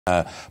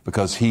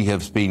because he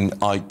has been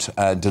out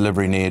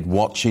delivering aid,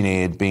 watching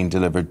aid being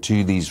delivered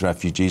to these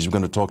refugees. We're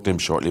going to talk to him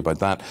shortly about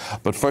that.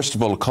 But first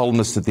of all, a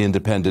columnist at The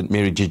Independent,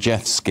 Mary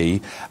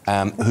Dejevsky,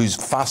 who's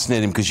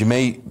fascinating because you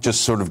may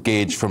just sort of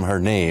gauge from her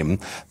name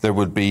there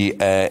would be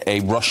a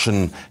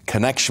Russian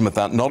connection with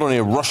that. Not only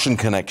a Russian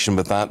connection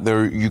with that, there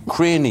are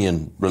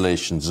Ukrainian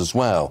relations as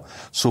well.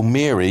 So,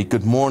 Mary,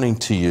 good morning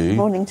to you. Good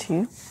morning to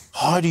you.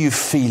 How do you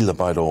feel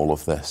about all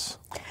of this?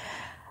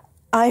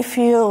 I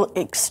feel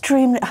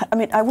extremely... I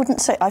mean, I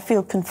wouldn't say I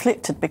feel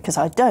conflicted because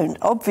I don't.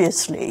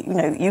 Obviously, you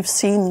know, you've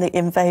seen the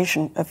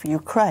invasion of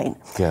Ukraine.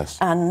 Yes.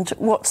 And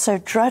what's so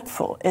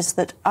dreadful is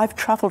that I've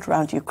travelled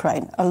around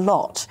Ukraine a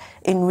lot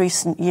in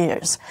recent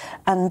years,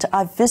 and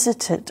I've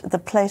visited the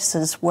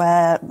places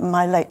where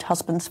my late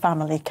husband's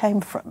family came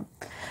from.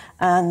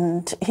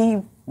 And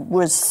he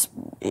was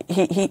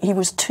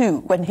 2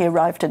 when he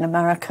arrived in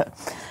America.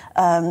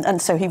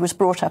 And so he was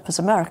brought up as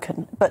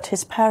American, but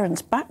his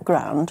parents'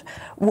 background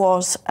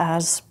was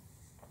as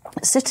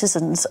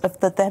citizens of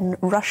the then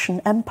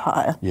Russian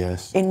Empire.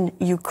 Yes. In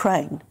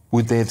Ukraine.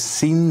 Would they have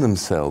seen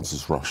themselves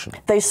as Russian?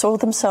 They saw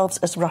themselves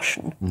as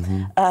Russian,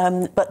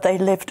 but they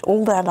lived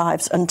all their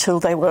lives until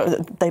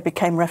they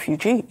became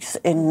refugees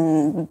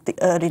in the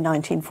early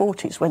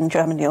 1940s when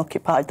Germany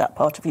occupied that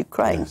part of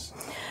Ukraine. Yes.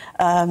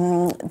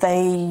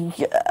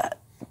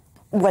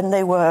 When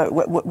they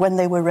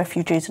were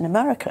refugees in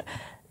America,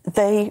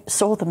 they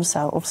saw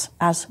themselves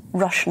as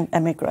Russian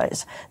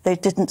emigres. They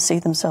didn't see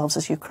themselves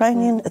as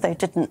Ukrainian. They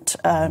didn't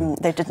speak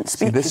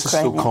Ukrainian. This is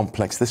so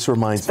complex. This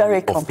reminds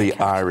me of the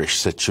Irish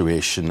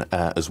situation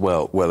as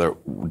well, whether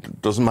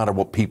it doesn't matter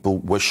what people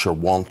wish or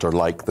want or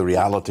like, the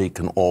reality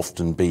can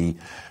often be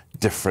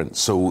different.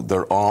 So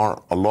there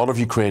are a lot of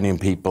Ukrainian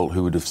people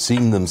who would have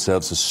seen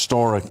themselves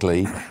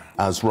historically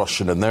as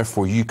Russian, and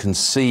therefore you can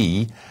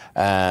see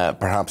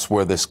perhaps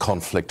where this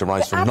conflict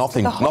arises from.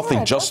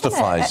 Nothing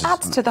justifies it. It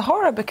adds to the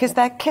horror because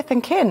they're kith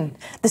and kin.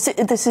 This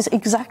is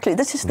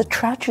the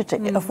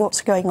tragedy of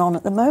what's going on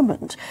at the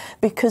moment,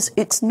 because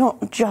it's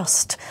not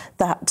just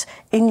that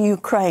in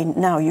Ukraine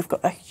now you've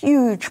got a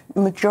huge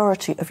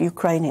majority of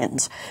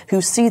Ukrainians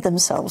who see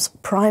themselves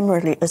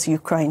primarily as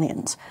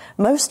Ukrainians.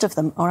 Most of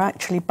them are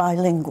actually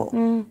bilingual.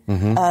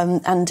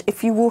 And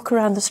if you walk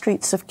around the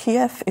streets of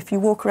Kiev, if you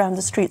walk around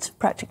the streets of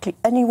practically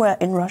anywhere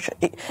in Russia,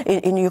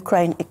 in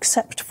Ukraine,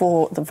 except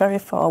for the very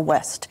far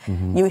west,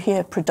 you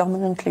hear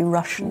predominantly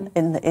Russian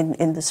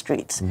in the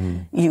streets.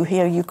 You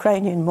hear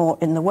Ukrainian more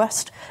in the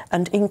west,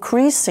 and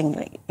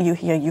increasingly you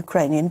hear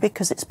Ukrainian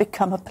because it's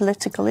become a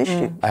political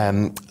issue.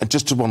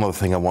 Just one other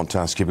thing I want to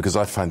ask you, because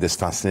I find this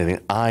fascinating.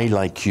 I,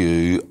 like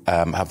you,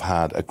 have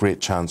had a great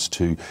chance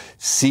to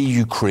see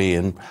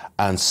Ukraine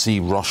and see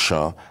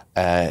Russia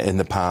in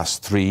the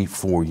past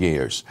 3-4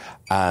 years.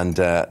 And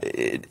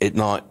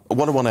now,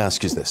 what I want to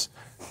ask you is this.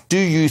 Do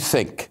you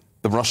think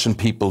the Russian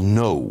people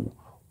know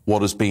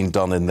what is being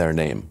done in their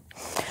name?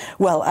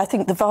 Well, I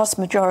think the vast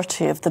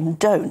majority of them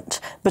don't.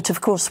 But,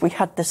 of course, we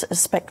had this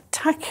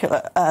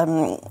spectacular,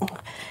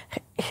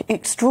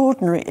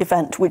 extraordinary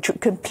event, which was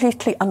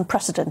completely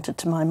unprecedented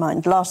to my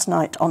mind, last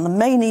night on the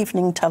main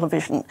evening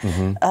television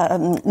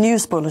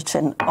news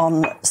bulletin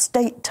on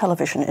state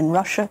television in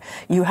Russia.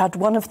 You had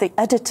one of the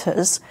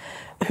editors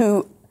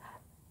who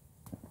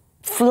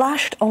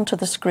flashed onto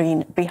the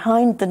screen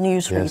behind the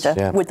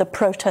newsreader with a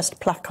protest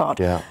placard.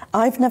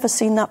 I've never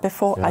seen that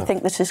before. I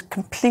think this is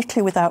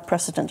completely without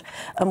precedent.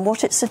 And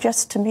what it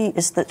suggests to me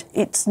is that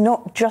it's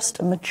not just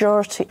a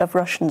majority of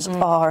Russians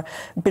are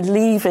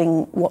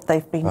believing what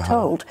they've been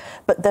told,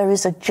 but there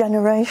is a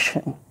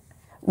generation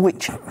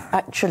which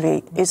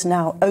actually is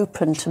now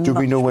open to Do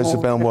we know,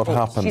 Isabel, what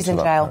happened? She's in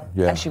jail,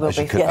 and she will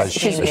be. Yes,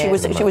 she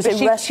was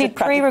arrested. She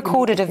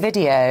pre-recorded a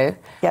video,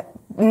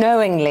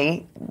 knowing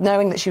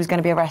that she was going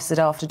to be arrested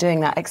after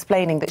doing that,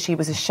 explaining that she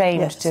was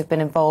ashamed to have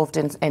been involved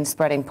in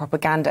spreading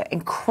propaganda.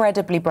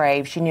 Incredibly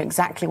brave. She knew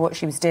exactly what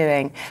she was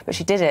doing, but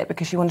she did it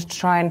because she wanted to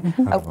try and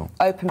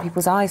open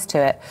people's eyes to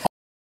it.